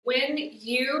When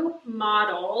you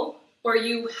model or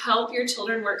you help your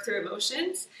children work through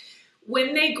emotions,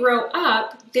 when they grow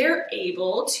up, they're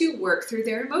able to work through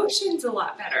their emotions a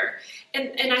lot better.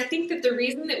 And I think that the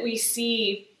reason that we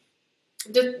see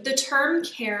the term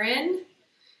Karen,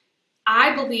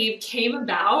 I believe, came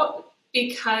about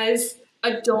because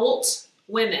adult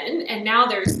women, and now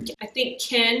there's, I think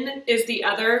Ken is the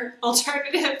other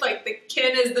alternative, like the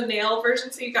Ken is the male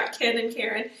version, so you've got Ken and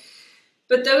Karen.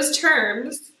 But those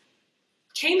terms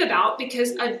came about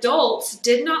because adults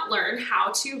did not learn how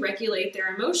to regulate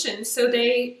their emotions. So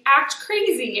they act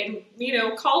crazy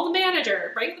and, call the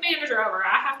manager, bring the manager over.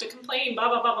 I have to complain, blah,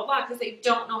 blah, blah, blah, blah, because they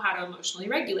don't know how to emotionally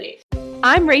regulate.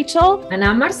 I'm Rachel. And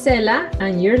I'm Marcela,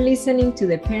 and you're listening to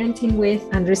the Parenting with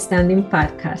Understanding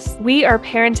podcast. We are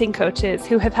parenting coaches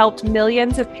who have helped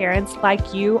millions of parents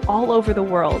like you all over the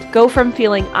world go from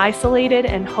feeling isolated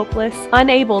and hopeless,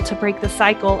 unable to break the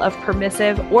cycle of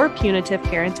permissive or punitive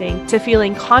parenting, to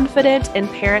feeling confident in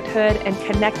parenthood and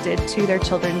connected to their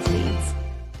children's needs.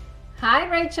 Hi,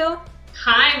 Rachel.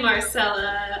 Hi,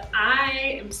 Marcela.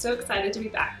 I am so excited to be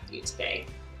back with you today.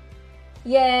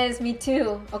 Yes, me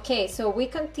too. Okay, so we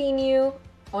continue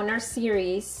on our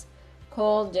series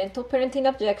called Gentle Parenting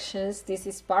Objections. This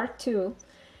is part 2.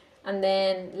 And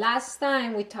then last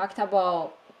time we talked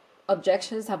about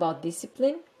objections about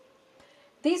discipline.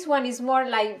 This one is more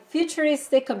like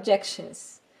futuristic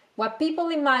objections. What people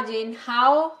imagine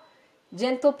how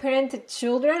gentle parented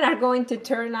children are going to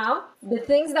turn out. The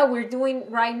things that we're doing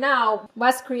right now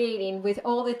was creating with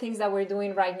all the things that we're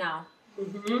doing right now.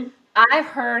 Mm-hmm. I've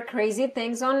heard crazy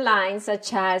things online,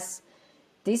 such as,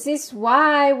 this is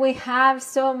why we have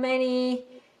so many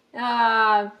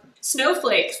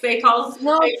snowflakes. They call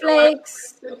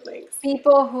snowflakes. Snowflakes.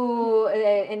 People who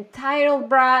entitled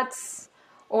brats,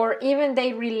 or even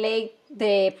they relate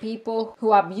the people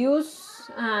who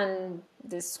abuse and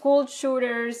the school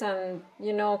shooters and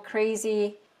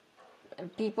crazy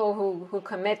people who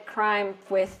commit crime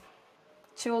with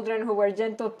children who were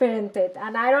gentle parented,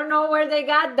 and I don't know where they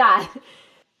got that.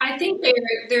 I think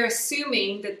they're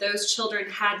assuming that those children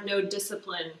had no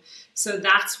discipline, so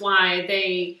that's why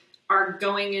they are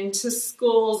going into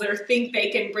schools or think they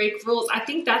can break rules. I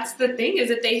think that's the thing, is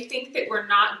that they think that we're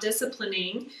not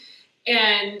disciplining,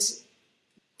 and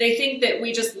they think that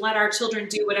we just let our children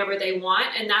do whatever they want,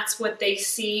 and that's what they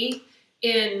see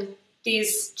in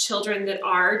these children that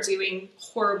are doing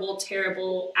horrible,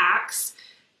 terrible acts.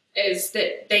 Is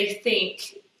that they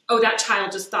think, oh, that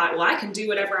child just thought, well, I can do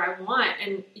whatever I want.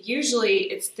 And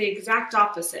usually it's the exact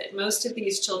opposite. Most of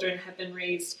these children have been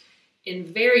raised in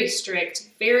very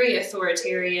strict, very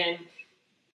authoritarian,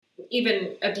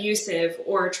 even abusive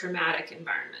or traumatic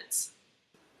environments.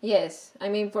 Yes. I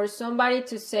mean, for somebody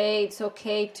to say it's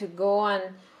okay to go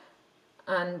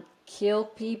and kill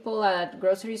people at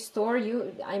grocery store,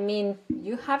 you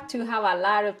have to have a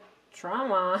lot of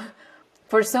trauma.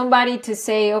 For somebody to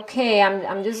say, okay,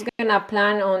 I'm just gonna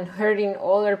plan on hurting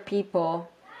other people,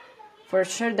 for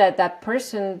sure that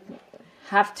person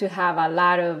have to have a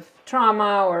lot of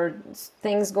trauma or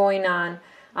things going on.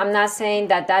 I'm not saying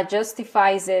that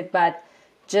justifies it, but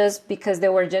just because they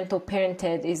were gentle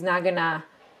parented is not gonna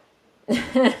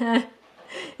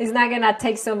it's not gonna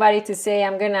take somebody to say,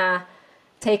 I'm gonna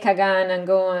take a gun and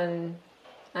go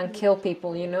and kill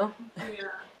people, Yeah.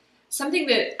 Something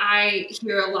that I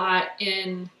hear a lot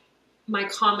in my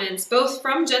comments, both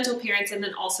from gentle parents and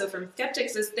then also from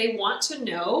skeptics, is they want to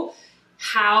know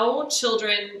how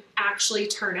children actually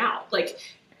turn out. Like,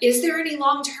 is there any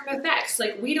long-term effects?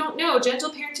 Like, we don't know. Gentle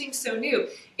parenting is so new.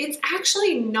 It's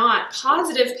actually not.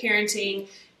 Positive parenting,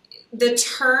 the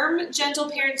term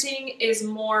gentle parenting is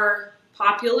more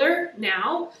popular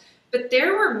now. But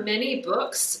there were many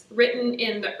books written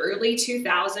in the early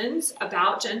 2000s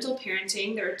about gentle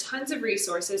parenting. There are tons of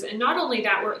resources. And not only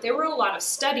that, there were a lot of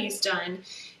studies done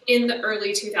in the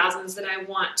early 2000s that I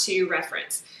want to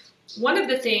reference. One of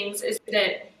the things is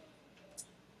that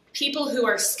people who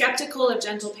are skeptical of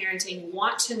gentle parenting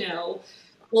want to know,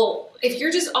 well, if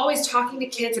you're just always talking to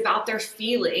kids about their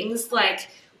feelings, like,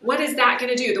 what is that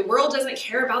going to do? The world doesn't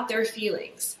care about their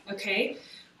feelings, okay?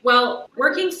 Well,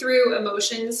 working through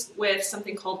emotions with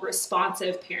something called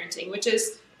responsive parenting, which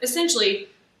is essentially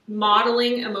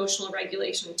modeling emotional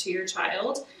regulation to your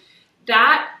child,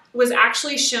 that was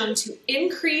actually shown to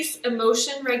increase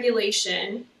emotion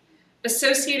regulation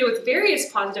associated with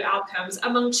various positive outcomes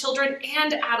among children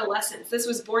and adolescents. This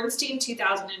was Bornstein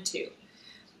 2002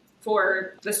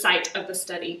 for the site of the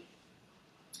study.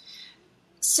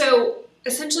 So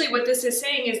essentially what this is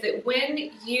saying is that when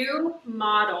you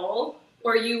model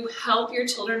or you help your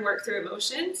children work through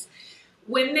emotions,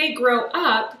 when they grow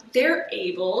up, they're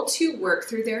able to work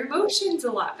through their emotions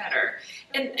a lot better.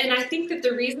 And I think that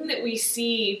the reason that we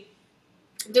see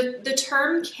the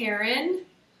term Karen,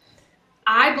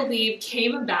 I believe,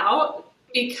 came about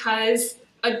because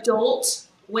adult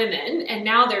women, and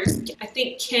now there's, I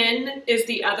think Ken is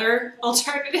the other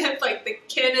alternative, like the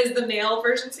Ken is the male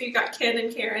version, so you've got Ken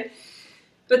and Karen.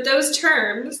 But those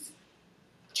terms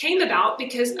came about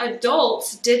because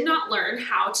adults did not learn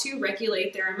how to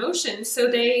regulate their emotions,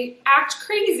 so they act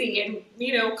crazy and,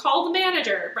 you know, call the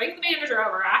manager, bring the manager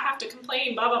over, I have to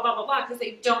complain, blah, blah, blah, blah, blah, because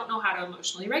they don't know how to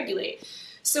emotionally regulate.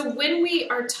 So when we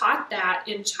are taught that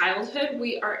in childhood,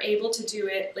 we are able to do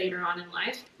it later on in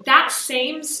life. That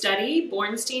same study,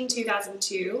 Bornstein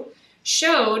 2002,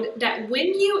 showed that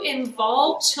when you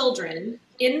involve children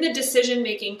in the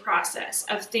decision-making process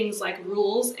of things like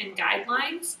rules and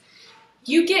guidelines,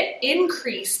 you get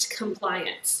increased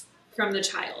compliance from the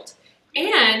child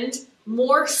and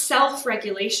more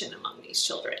self-regulation among these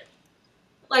children.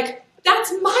 Like,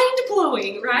 that's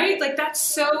mind-blowing, right? Like, that's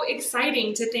so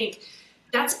exciting to think.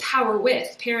 That's power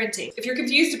with parenting. If you're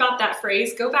confused about that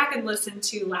phrase, go back and listen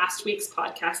to last week's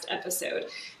podcast episode,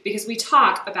 because we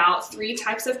talk about 3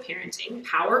 types of parenting: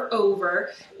 power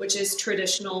over, which is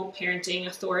traditional parenting,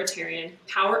 authoritarian;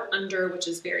 power under, which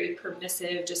is very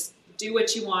permissive, just do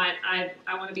what you want. I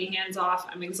want to be hands off.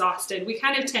 I'm exhausted. We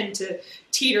kind of tend to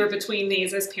teeter between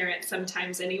these as parents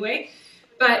sometimes anyway.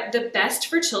 But the best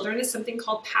for children is something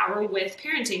called power with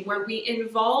parenting, where we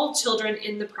involve children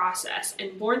in the process.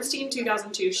 And Bornstein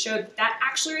 2002 showed that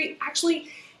actually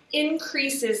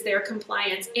increases their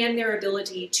compliance and their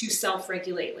ability to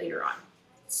self-regulate later on.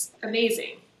 It's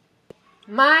amazing.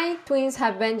 My twins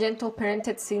have been gentle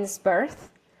parented since birth,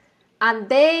 and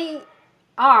they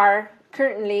are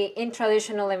currently in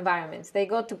traditional environments. They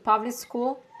go to public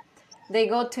school. They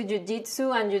go to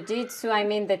jiu-jitsu, and jiu-jitsu, I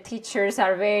mean, the teachers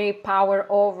are very power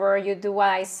over. You do what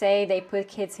I say. They put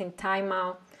kids in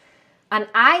timeout. And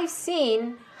I've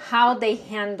seen how they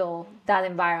handle that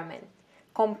environment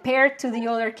compared to the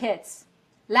other kids.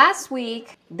 Last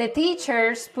week, the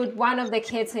teachers put one of the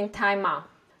kids in timeout.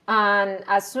 And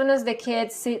as soon as the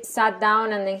kid sat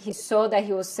down and then he saw that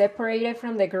he was separated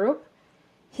from the group,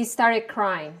 he started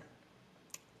crying.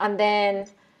 And then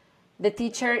the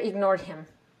teacher ignored him.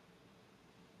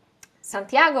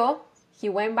 Santiago, he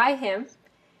went by him,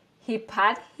 he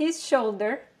pat his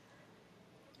shoulder,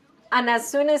 and as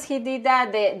soon as he did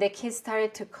that, the kid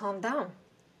started to calm down.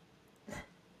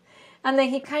 And then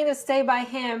he kind of stayed by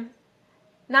him,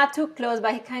 not too close,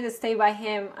 but he kind of stayed by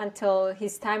him until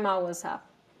his timeout was up.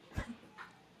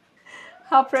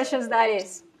 How precious that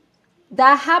is.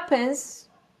 That happens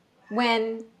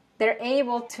when they're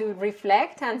able to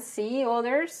reflect and see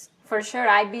others. For sure,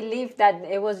 I believe that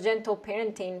it was gentle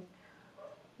parenting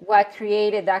what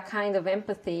created that kind of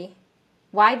empathy.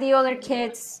 Why the other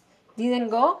kids didn't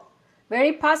go?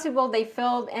 Very possible they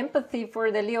felt empathy for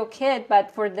the little kid,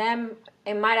 but for them,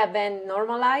 it might have been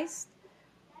normalized.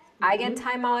 I get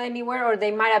time out anywhere, or they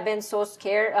might have been so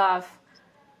scared of,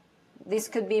 this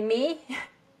could be me.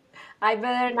 I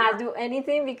better not do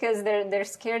anything because they're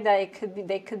scared that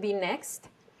they could be next.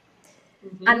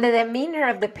 And the demeanor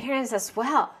of the parents as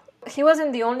well. He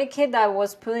wasn't the only kid that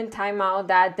was put in timeout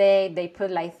that day. They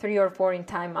put like 3 or 4 in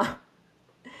timeout.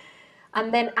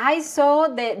 And then I saw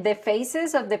the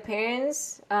faces of the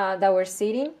parents that were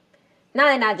sitting,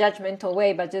 not in a judgmental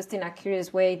way, but just in a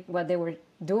curious way, what they were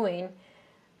doing.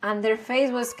 And their face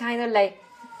was kind of like,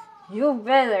 you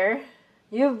better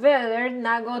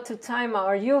not go to timeout,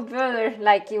 or you better,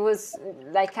 like it was,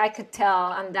 like I could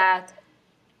tell, and that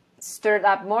stirred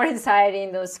up more anxiety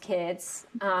in those kids.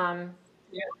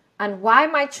 And why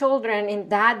my children in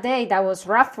that day, that was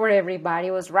rough for everybody,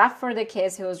 it was rough for the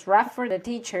kids, it was rough for the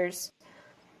teachers.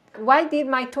 Why did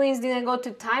my twins didn't go to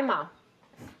timeout?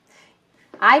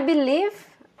 I believe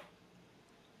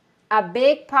a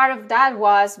big part of that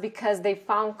was because they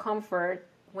found comfort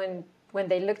when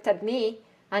they looked at me,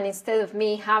 and instead of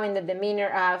me having the demeanor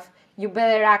of, you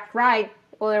better act right,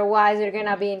 otherwise you're going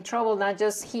to be in trouble, not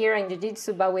just here in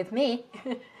jiu-jitsu, but with me.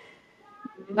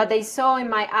 But they saw in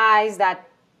my eyes that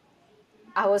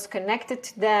I was connected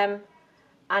to them,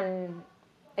 and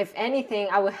if anything,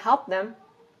 I would help them.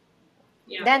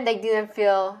 Yeah. Then they didn't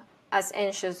feel as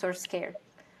anxious or scared.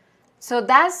 So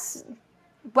that's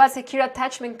what secure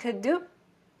attachment could do.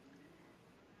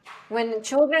 When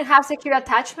children have secure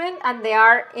attachment and they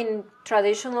are in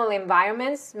traditional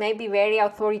environments, maybe very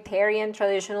authoritarian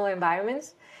traditional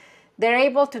environments, they're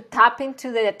able to tap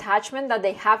into the attachment that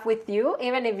they have with you,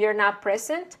 even if you're not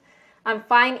present, and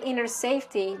find inner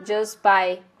safety just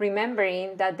by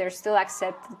remembering that they're still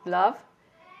accepted love,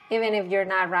 even if you're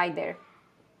not right there.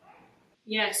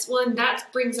 Yes. Well, and that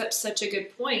brings up such a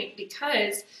good point,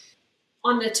 because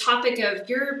on the topic of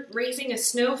you're raising a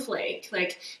snowflake,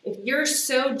 like if you're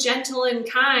so gentle and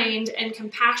kind and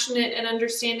compassionate and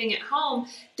understanding at home,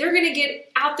 they're going to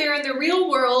get out there in the real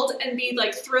world and be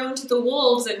like thrown to the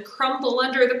wolves and crumble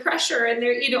under the pressure, and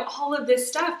they're, all of this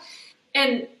stuff.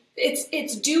 And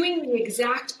it's doing the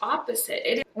exact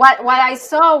opposite. What I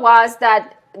saw was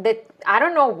that I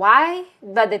don't know why,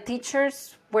 but the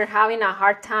teachers were having a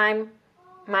hard time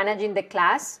managing the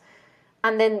class,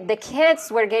 and then the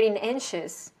kids were getting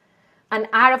anxious. And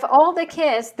out of all the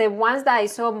kids, the ones that I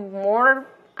saw more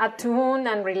attuned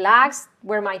and relaxed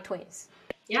were my twins.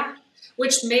 Yeah,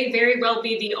 which may very well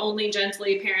be the only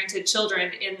gently parented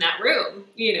children in that room,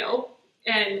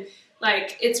 and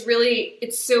like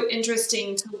it's so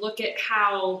interesting to look at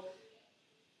how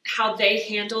they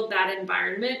handled that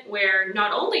environment, where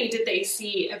not only did they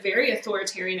see a very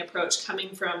authoritarian approach coming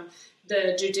from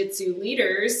the jiu-jitsu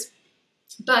leaders,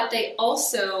 but they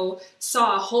also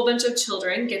saw a whole bunch of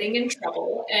children getting in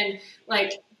trouble, and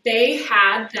like they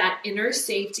had that inner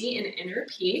safety and inner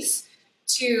peace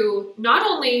to not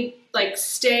only like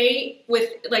stay with,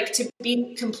 like to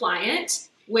be compliant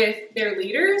with their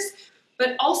leaders,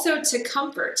 but also to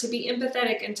comfort, to be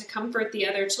empathetic and to comfort the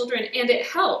other children. And it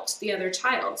helped the other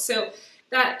child. So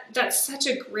that's such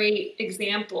a great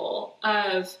example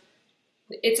of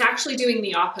it's actually doing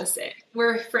the opposite.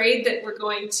 We're afraid that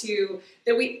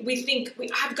we think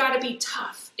I've got to be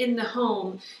tough in the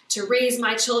home to raise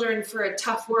my children for a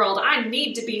tough world. I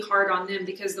need to be hard on them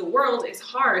because the world is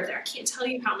hard. I can't tell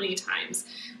you how many times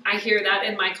I hear that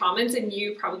in my comments, and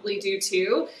you probably do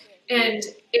too. And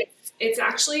it's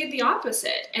actually the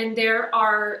opposite. And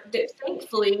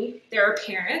thankfully, there are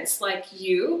parents like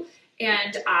you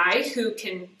and I who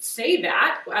can say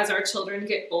that as our children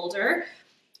get older.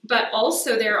 But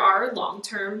also there are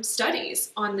long-term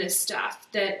studies on this stuff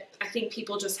that I think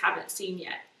people just haven't seen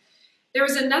yet. There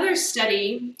was another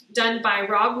study done by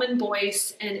Rogman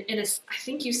Boyce and I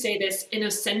think you say this,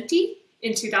 Innocenti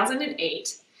in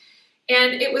 2008.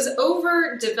 And it was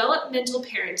over developmental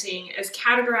parenting as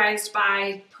categorized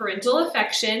by parental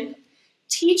affection,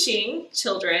 teaching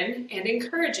children, and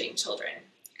encouraging children.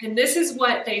 And this is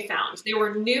what they found. There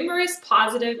were numerous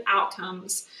positive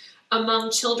outcomes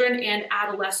among children and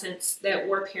adolescents that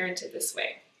were parented this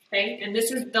way. Okay, and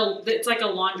it's like a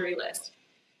laundry list.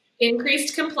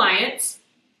 Increased compliance,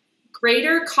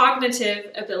 greater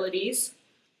cognitive abilities,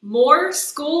 more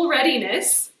school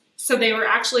readiness, so they were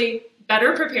actually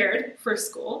better prepared for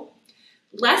school,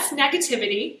 less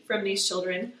negativity from these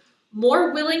children,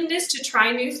 more willingness to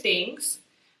try new things,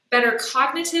 better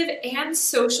cognitive and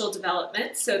social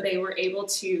development, so they were able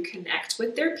to connect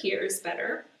with their peers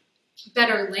better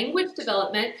language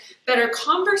development, better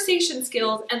conversation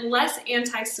skills, and less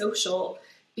antisocial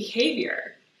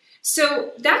behavior.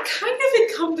 So that kind of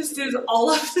encompasses all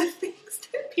of the things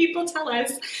that people tell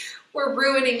us we're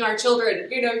ruining our children.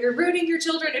 You're ruining your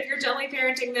children if you're gently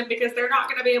parenting them because they're not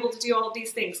going to be able to do all of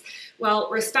these things. Well,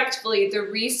 respectfully, the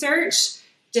research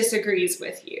disagrees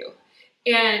with you.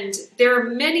 And there are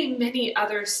many, many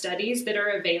other studies that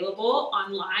are available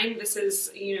online. This is,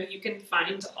 you can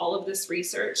find all of this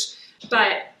research.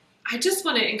 But I just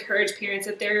want to encourage parents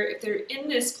that if they're in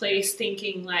this place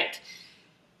thinking like,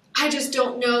 I just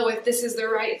don't know if this is the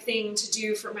right thing to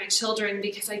do for my children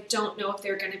because I don't know if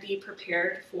they're going to be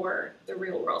prepared for the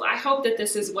real world. I hope that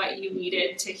this is what you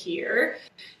needed to hear,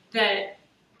 that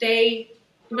they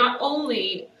not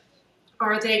only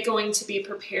are they going to be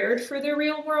prepared for the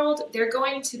real world, they're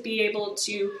going to be able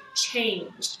to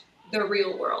change the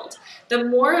real world. The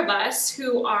more of us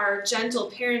who are gentle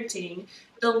parenting,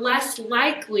 the less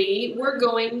likely we're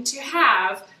going to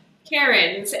have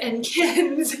Karens and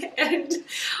Kens and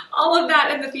all of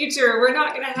that in the future. We're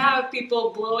not going to have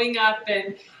people blowing up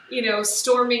and,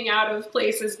 storming out of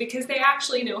places because they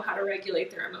actually know how to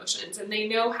regulate their emotions and they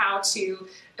know how to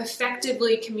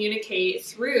effectively communicate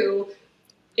through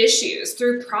issues,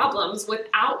 through problems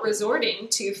without resorting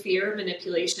to fear,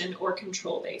 manipulation, or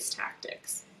control-based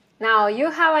tactics. Now,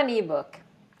 you have an ebook.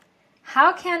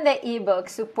 How can the ebook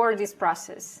support this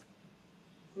process?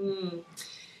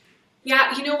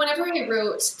 Yeah, whenever I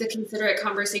wrote the Considerate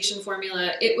Conversation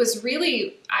Formula, it was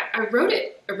really, I wrote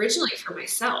it originally for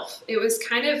myself. It was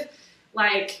kind of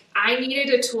like I needed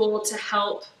a tool to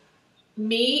help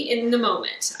me in the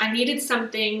moment. I needed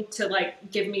something to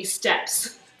give me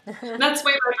steps. That's the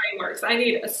way my brain works. I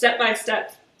need a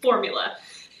step-by-step formula.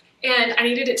 And I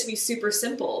needed it to be super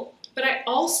simple. But I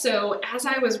also, as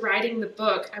I was writing the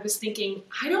book, I was thinking,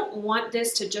 I don't want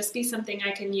this to just be something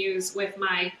I can use with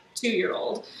my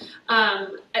 2-year-old.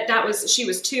 She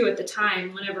was 2 at the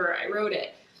time whenever I wrote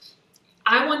it.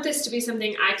 I want this to be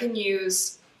something I can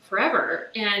use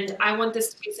forever. And I want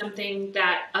this to be something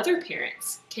that other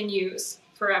parents can use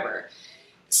forever.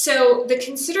 So the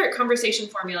considerate conversation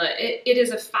formula, it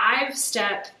is a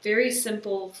 5-step, very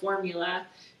simple formula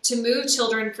to move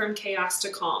children from chaos to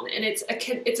calm. And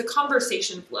it's a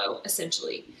conversation flow,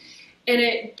 essentially. And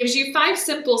it gives you 5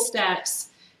 simple steps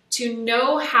to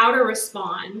know how to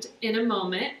respond in a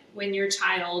moment when your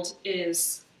child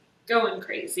is going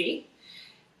crazy,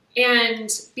 and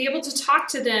be able to talk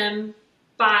to them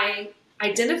by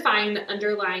identifying the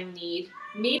underlying need,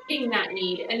 meeting that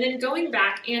need, and then going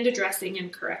back and addressing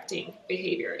and correcting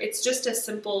behavior. It's just a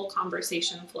simple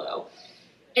conversation flow.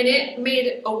 And it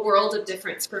made a world of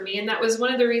difference for me. And that was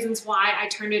one of the reasons why I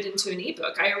turned it into an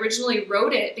ebook. I originally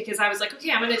wrote it because I was like,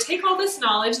 okay, I'm going to take all this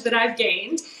knowledge that I've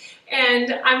gained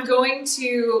and I'm going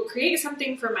to create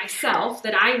something for myself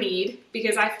that I need,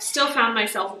 because I still found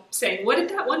myself saying, what did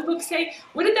that one book say?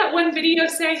 What did that one video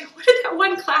say? What did that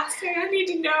one class say? I need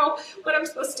to know what I'm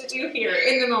supposed to do here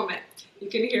in the moment. You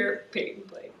can hear Peyton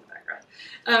playing in the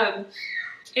background.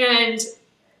 And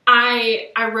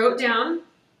I wrote down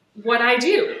what I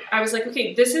do. I was like,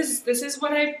 okay, this is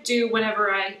what I do whenever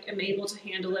I am able to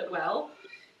handle it well.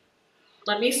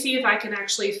 Let me see if I can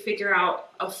actually figure out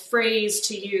a phrase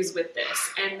to use with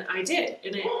this. And I did.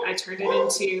 And I turned it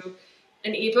into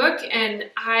an ebook. And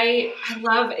I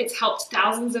love, it's helped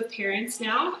thousands of parents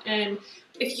now. And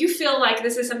if you feel like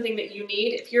this is something that you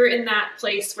need, if you're in that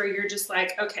place where you're just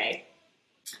like, okay,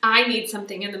 I need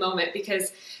something in the moment,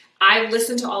 because I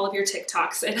listen to all of your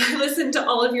TikToks and I listen to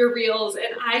all of your reels and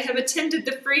I have attended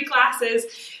the free classes,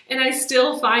 and I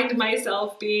still find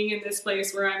myself being in this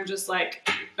place where I'm just like,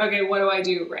 okay, what do I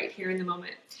do right here in the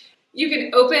moment? You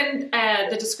can open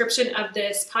the description of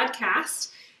this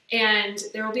podcast and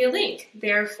there will be a link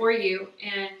there for you,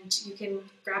 and you can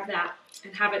grab that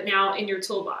and have it now in your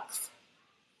toolbox.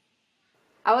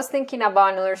 I was thinking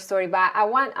about another story, but I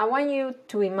want you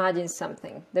to imagine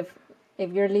something. If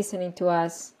you're listening to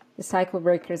us, the cycle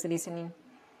breakers listening.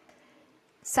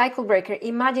 Cycle breaker,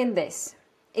 imagine this.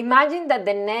 Imagine that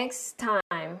the next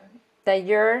time that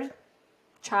your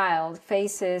child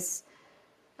faces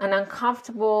an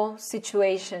uncomfortable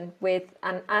situation with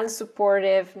an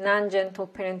unsupportive, non-gentle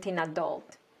parenting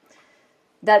adult,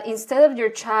 that instead of your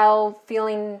child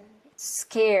feeling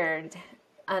scared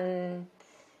and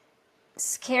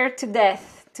scared to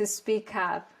death to speak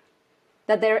up,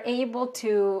 that they're able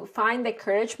to find the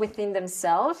courage within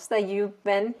themselves that you've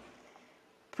been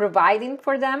providing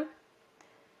for them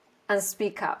and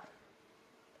speak up.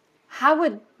 How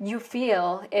would you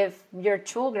feel if your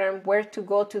children were to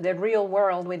go to the real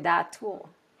world with that tool?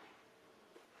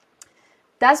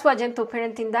 That's what gentle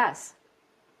parenting does.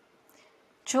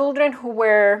 Children who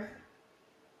were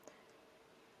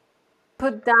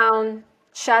put down,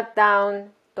 shut down,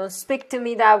 don't speak to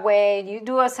me that way, you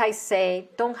do as I say,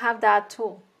 don't have that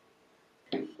tool.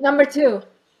 Number 2,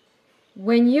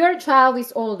 when your child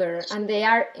is older and they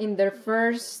are in their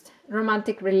first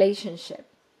romantic relationship,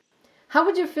 how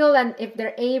would you feel if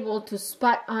they're able to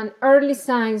spot on early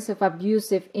signs of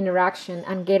abusive interaction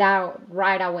and get out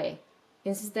right away,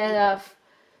 instead of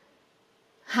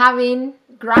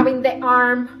grabbing the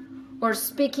arm or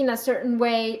speaking a certain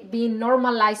way, being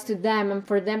normalized to them, and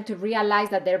for them to realize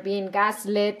that they're being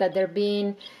gaslit, that they're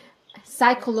being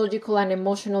psychological and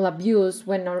emotional abuse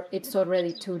when it's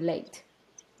already too late.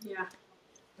 Yeah.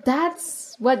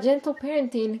 That's what gentle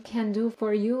parenting can do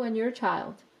for you and your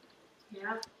child.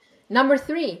 Yeah. Number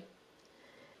 3,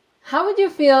 how would you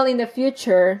feel in the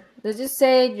future? Let's just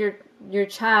say your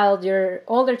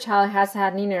older child has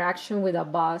had an interaction with a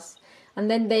boss, and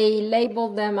then they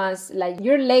label them as like,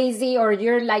 you're lazy, or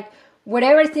you're like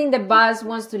whatever thing the boss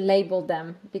wants to label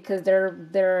them because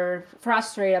they're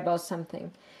frustrated about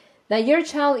something. That your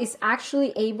child is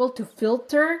actually able to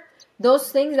filter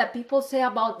those things that people say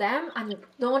about them and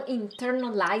don't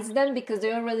internalize them, because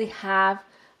they already have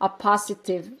a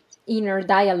positive inner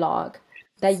dialogue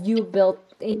that you built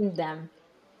in them.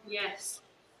 Yes.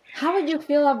 How would you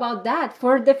feel about that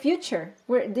for the future?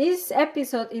 Where this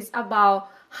episode is about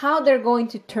how they're going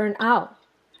to turn out.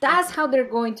 That's how they're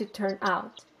going to turn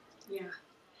out. Yeah,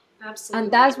 absolutely.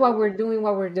 And that's what we're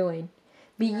doing.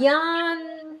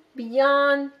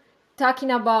 Beyond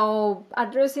talking about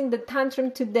addressing the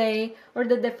tantrum today or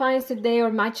the defiance today,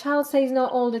 or my child says no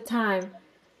all the time.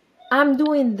 I'm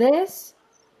doing this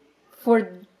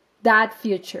for that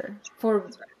future, for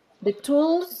the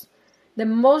tools, the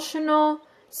emotional,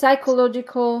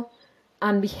 psychological,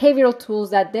 and behavioral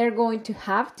tools that they're going to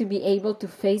have to be able to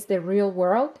face the real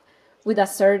world with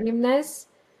assertiveness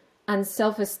and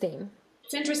self-esteem.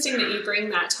 It's interesting that you bring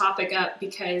that topic up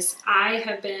because I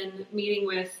have been meeting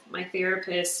with my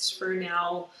therapist for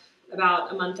now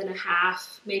about a month and a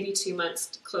half, maybe 2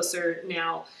 months closer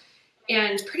now.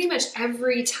 And pretty much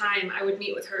every time I would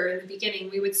meet with her in the beginning,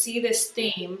 we would see this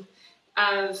theme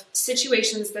of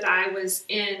situations that I was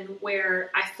in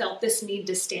where I felt this need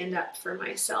to stand up for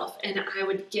myself. And I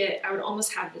would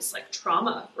almost have this like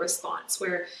trauma response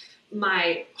where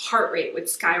my heart rate would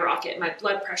skyrocket, my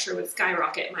blood pressure would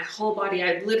skyrocket, my whole body,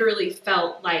 I literally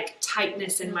felt like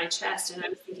tightness in my chest. And I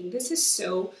was thinking, this is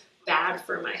so bad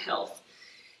for my health.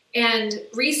 And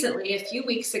recently, a few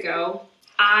weeks ago,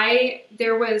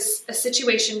 there was a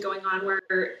situation going on where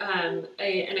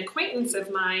an acquaintance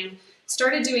of mine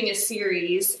started doing a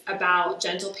series about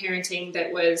gentle parenting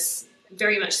that was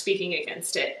very much speaking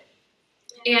against it.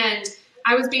 And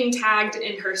I was being tagged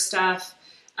in her stuff.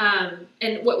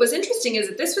 And what was interesting is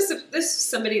that this was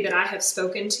somebody that I have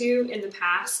spoken to in the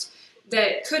past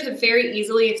that could have very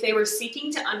easily, if they were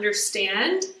seeking to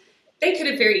understand, they could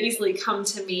have very easily come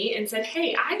to me and said,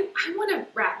 hey, I want to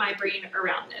wrap my brain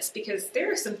around this because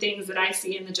there are some things that I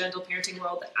see in the gentle parenting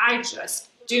world that I just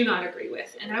do not agree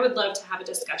with. And I would love to have a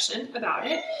discussion about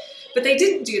it. But they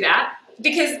didn't do that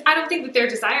because I don't think that their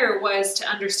desire was to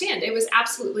understand. It was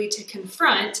absolutely to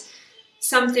confront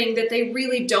something that they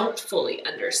really don't fully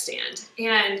understand.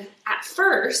 And at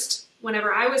first,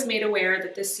 whenever I was made aware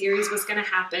that this series was going to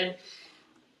happen,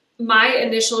 my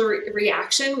initial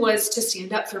reaction was to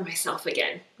stand up for myself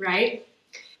again, right?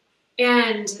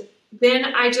 And then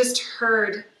I just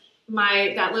heard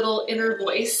that little inner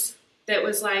voice that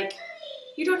was like,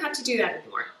 you don't have to do that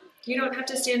anymore. You don't have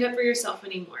to stand up for yourself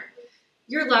anymore.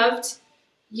 You're loved.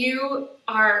 You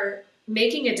are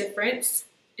making a difference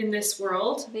in this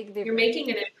world. You're making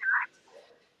an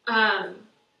impact.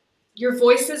 Your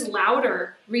voice is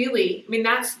louder, really. I mean,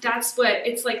 that's what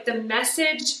it's like. The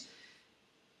message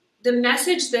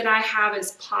that I have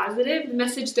is positive. The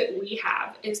message that we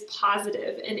have is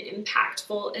positive and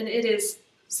impactful. And it is,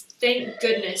 thank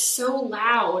goodness, so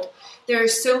loud. There are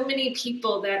so many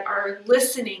people that are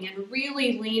listening and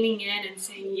really leaning in and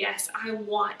saying, yes, I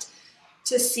want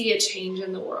to see a change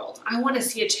in the world. I want to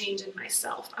see a change in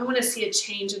myself. I want to see a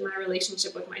change in my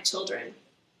relationship with my children.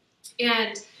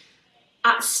 And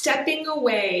stepping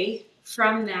away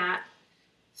from that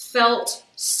felt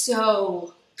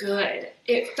so good.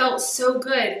 It felt so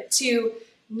good to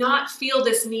not feel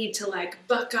this need to like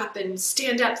buck up and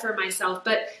stand up for myself,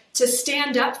 but to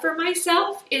stand up for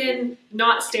myself in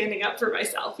not standing up for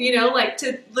myself, like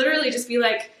to literally just be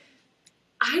like,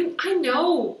 I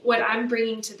know what I'm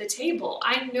bringing to the table.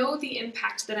 I know the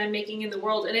impact that I'm making in the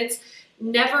world. And it's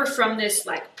never from this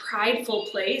like prideful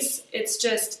place. It's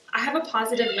just, I have a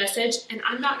positive message and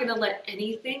I'm not going to let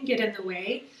anything get in the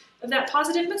way of that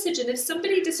positive message. And if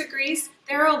somebody disagrees,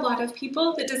 there are a lot of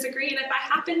people that disagree. And if I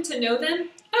happen to know them,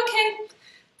 okay,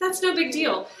 that's no big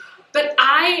deal. But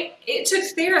it took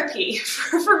therapy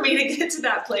for me to get to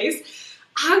that place.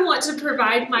 I want to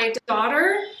provide my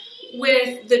daughter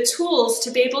with the tools to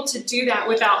be able to do that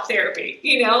without therapy.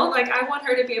 Like I want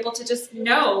her to be able to just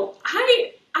know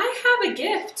I have a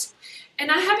gift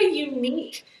and I have a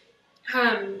unique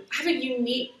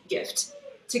gift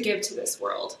to give to this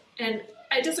world. And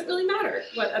it doesn't really matter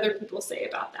what other people say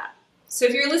about that. So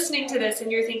if you're listening to this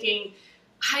and you're thinking,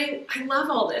 I love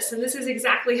all this, and this is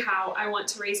exactly how I want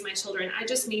to raise my children, I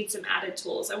just need some added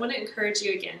tools. I want to encourage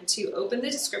you again to open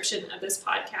the description of this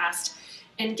podcast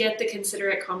and get the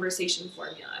Considerate Conversation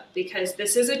formula, because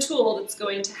this is a tool that's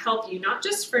going to help you not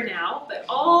just for now, but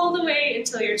all the way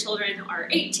until your children are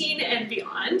 18 and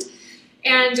beyond.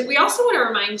 And we also want to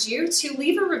remind you to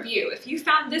leave a review. If you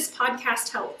found this podcast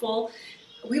helpful,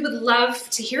 we would love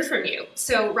to hear from you.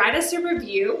 So write us a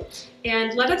review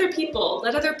and let other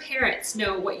parents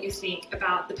know what you think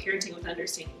about the Parenting with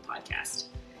Understanding podcast.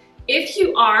 If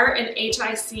you are an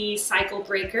HIC cycle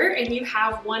breaker and you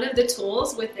have one of the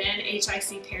tools within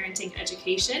HIC Parenting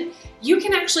Education, you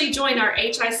can actually join our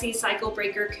HIC cycle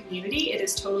breaker community. It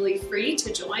is totally free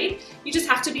to join. You just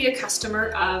have to be a customer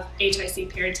of HIC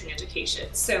Parenting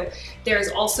Education. So there's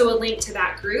also a link to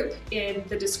that group in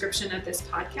the description of this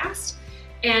podcast.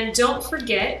 And don't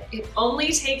forget, it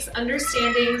only takes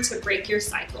understanding to break your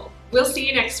cycle. We'll see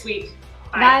you next week.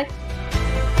 Bye. Bye.